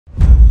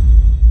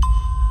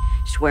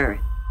swear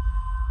it.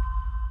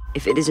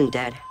 If it isn't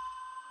dead,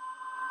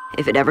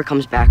 if it ever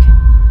comes back,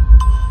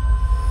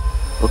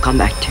 we'll come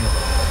back too.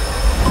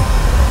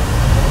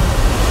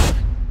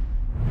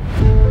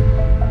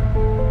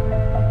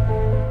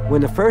 When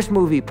the first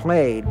movie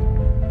played,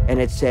 and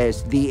it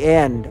says, the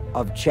end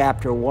of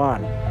chapter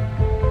 1,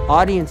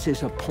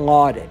 audiences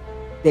applauded.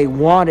 They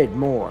wanted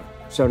more,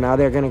 so now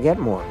they're gonna get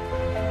more.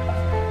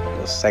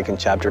 The second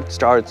chapter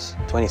starts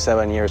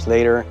 27 years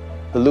later.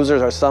 The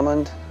losers are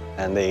summoned,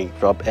 and they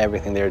drop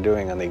everything they're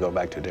doing, and they go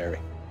back to Derry.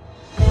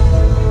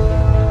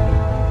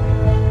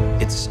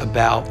 It's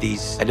about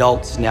these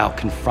adults now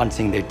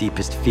confronting their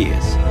deepest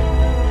fears.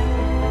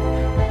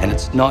 And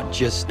it's not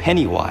just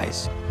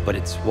Pennywise, but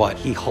it's what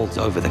he holds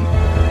over them.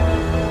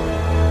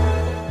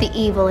 The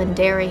evil in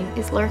Derry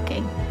is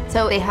lurking,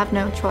 so they have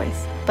no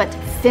choice but to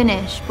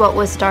finish what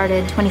was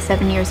started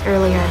 27 years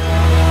earlier.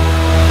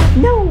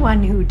 No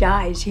one who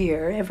dies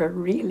here ever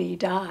really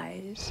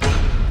dies.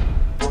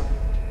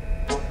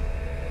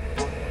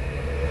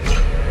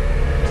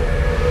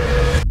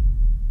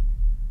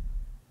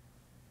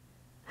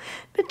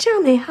 But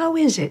tell me, how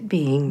is it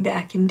being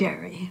back in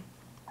Derry?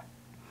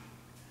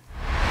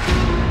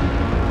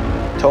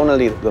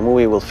 Tonally, the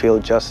movie will feel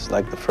just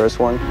like the first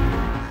one,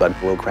 but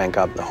we'll crank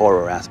up the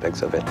horror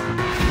aspects of it.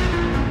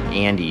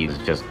 Andy's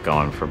just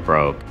going for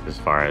broke as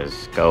far as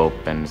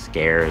scope and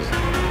scares.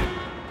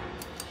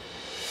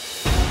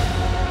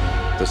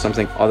 There's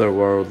something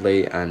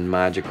otherworldly and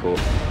magical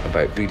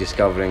about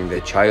rediscovering the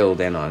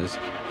child in us.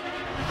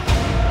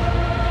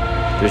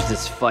 There's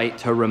this fight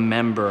to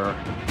remember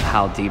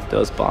how deep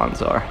those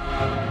bonds are.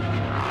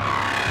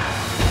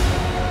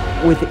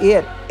 With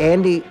it,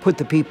 Andy put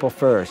the people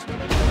first.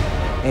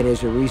 And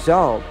as a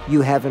result,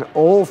 you have an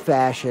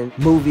old-fashioned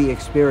movie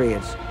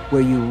experience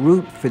where you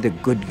root for the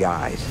good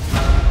guys.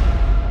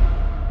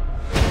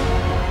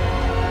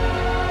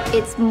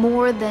 It's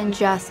more than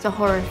just a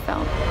horror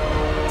film.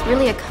 It's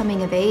really a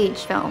coming-of-age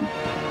film.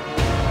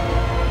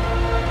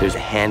 There's a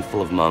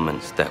handful of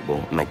moments that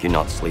will make you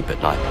not sleep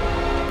at night.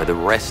 But the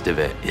rest of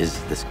it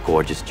is this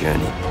gorgeous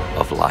journey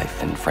of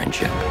life and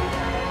friendship.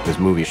 This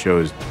movie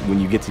shows when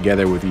you get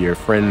together with your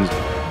friends,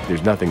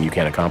 there's nothing you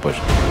can't accomplish.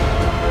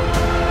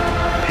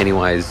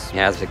 Pennywise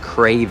has a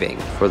craving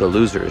for the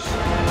losers.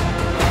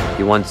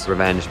 He wants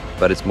revenge,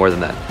 but it's more than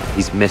that.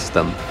 He's missed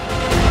them.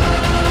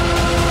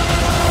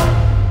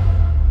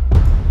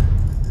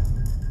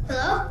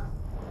 Hello?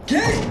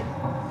 Kate!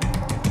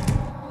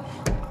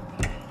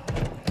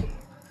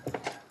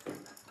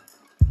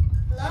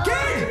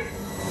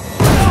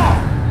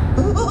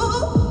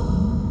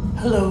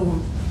 Hello.